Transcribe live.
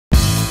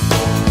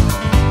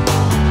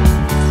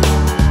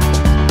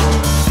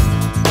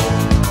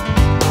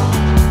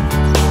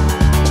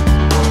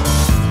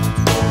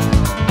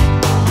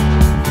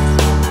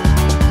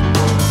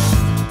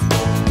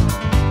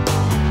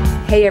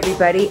Hey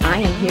everybody, I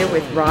am here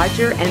with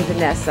Roger and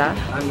Vanessa.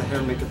 I'm the hair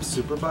and makeup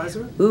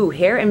supervisor. Ooh,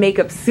 hair and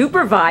makeup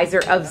supervisor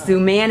of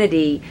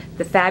Zumanity,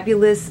 the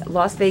fabulous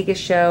Las Vegas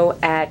show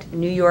at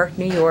New York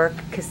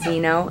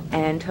Casino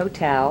and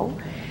Hotel.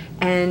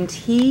 And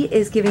he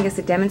is giving us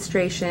a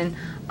demonstration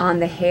on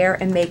the hair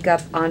and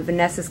makeup on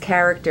Vanessa's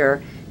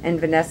character. And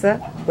Vanessa,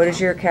 what is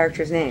your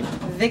character's name?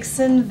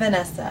 Vixen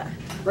Vanessa.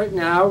 Right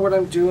now what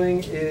I'm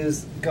doing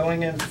is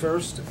going in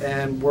first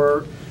and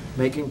we're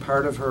making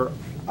part of her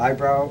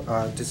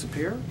eyebrow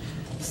disappear.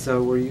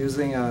 So we're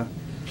using a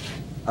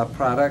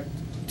product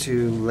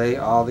to lay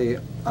all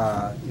the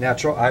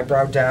natural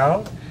eyebrow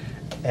down,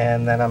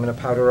 and then I'm going to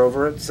powder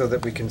over it so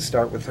that we can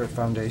start with her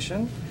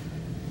foundation.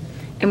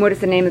 And what is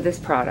the name of this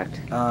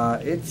product?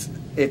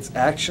 It's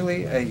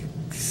actually a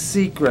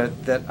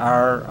secret that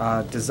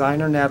our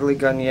designer Natalie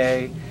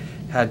Gagnier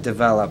had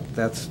developed.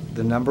 That's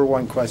the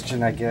 #1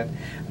 question I get,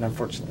 and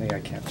unfortunately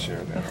I can't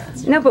share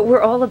that. No, but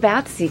we're all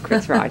about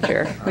secrets,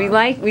 Roger. we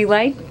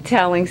like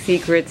telling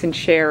secrets and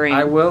sharing.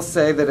 I will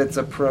say that it's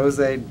a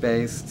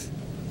Pros-Aid-based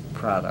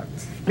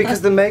product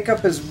because the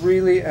makeup is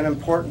really an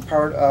important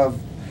part of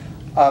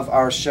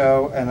our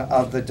show and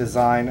of the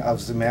design of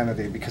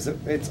Zumanity, because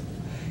it's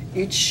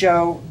each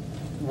show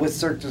with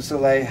Cirque du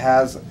Soleil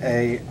has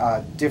a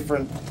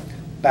different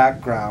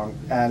background,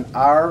 and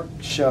our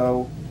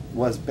show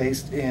was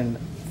based in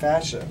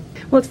fashion.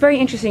 Well, it's very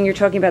interesting you're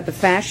talking about the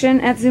fashion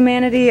at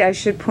Zumanity. I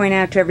should point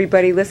out to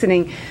everybody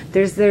listening,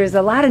 there's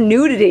a lot of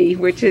nudity,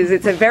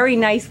 it's a very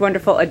nice,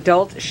 wonderful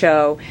adult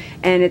show,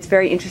 and it's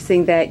very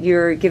interesting that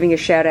you're giving a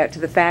shout out to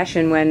the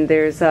fashion when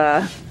there's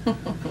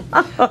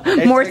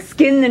more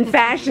skin than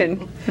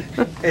fashion.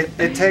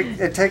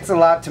 It takes a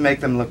lot to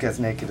make them look as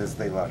naked as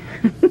they look.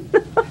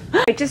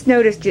 I just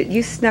noticed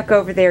you snuck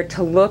over there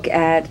to look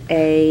at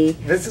a...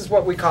 This is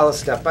what we call a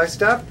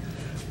step-by-step.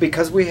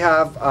 Because we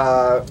have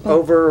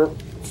over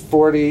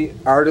 40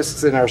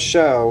 artists in our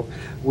show,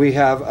 we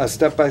have a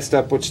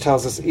step-by-step which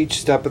tells us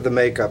each step of the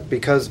makeup,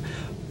 because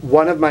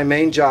one of my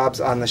main jobs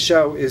on the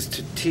show is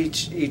to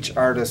teach each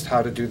artist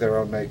how to do their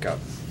own makeup.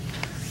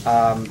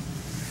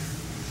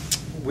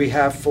 We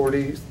have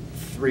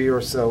 43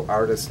 or so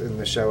artists in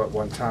the show at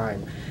one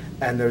time,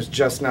 and there's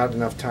just not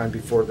enough time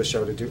before the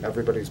show to do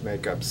everybody's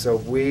makeup. So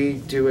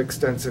we do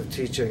extensive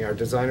teaching. Our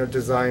designer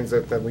designs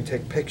it, then we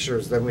take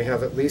pictures, then we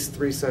have at least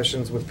 3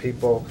 sessions with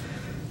people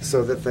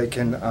so that they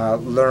can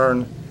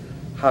learn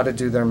how to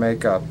do their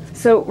makeup.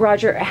 So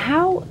Roger,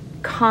 how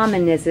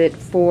common is it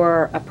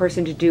for a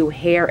person to do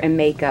hair and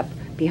makeup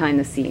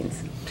behind the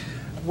scenes?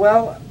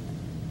 Well,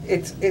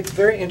 it's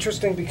very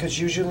interesting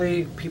because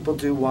usually people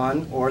do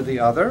one or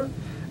the other,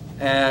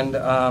 and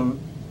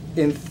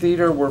in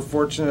theater, we're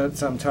fortunate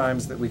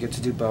sometimes that we get to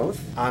do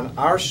both. On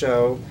our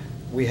show,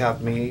 we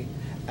have me,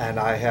 and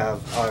I have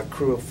a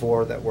crew of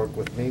 4 that work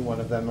with me. One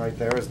of them right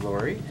there is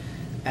Lori.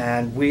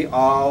 And we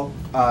all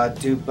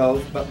do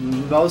both, but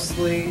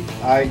mostly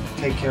I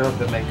take care of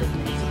the makeup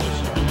needs of the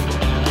show.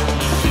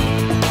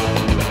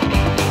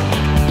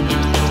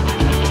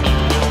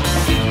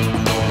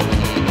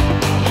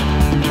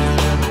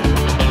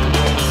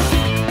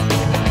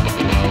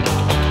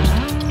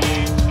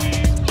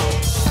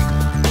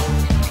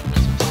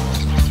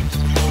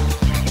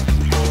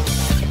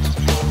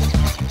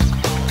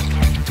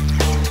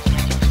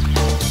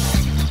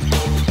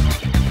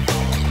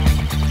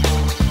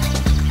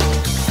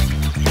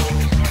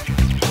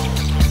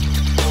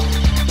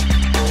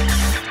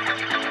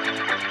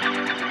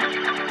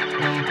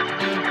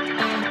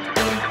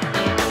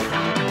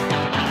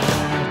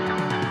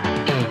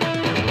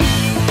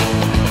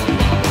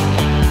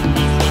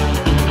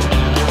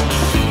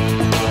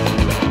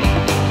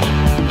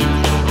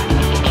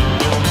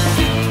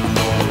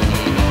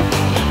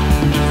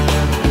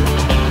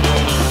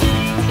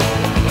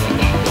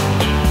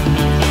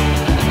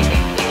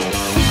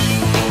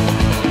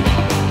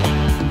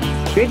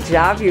 Good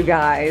job, you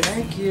guys.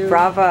 Thank you.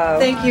 Bravo.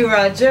 Thank you,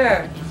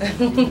 Roger.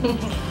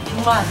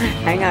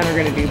 Hang on, we're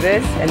going to do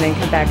this and then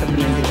come back up and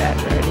then do that.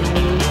 Ready?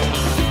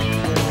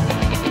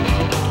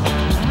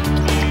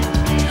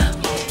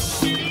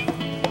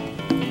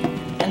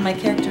 And my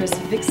character is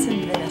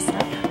Vixen Vanessa.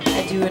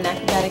 I do an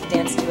acrobatic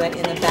dance duet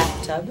in the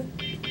bathtub.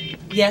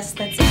 Yes,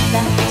 that's a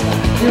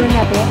bathtub. You're in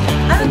that bed?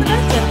 I'm in the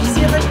bathtub. Did you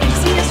see it? Did you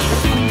see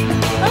yesterday?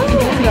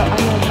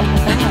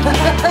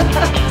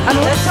 I'm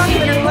That's not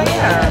even your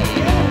hair.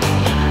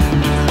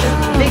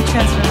 Big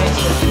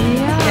transformation.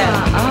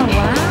 Yeah. Oh,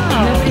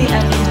 wow. Nobody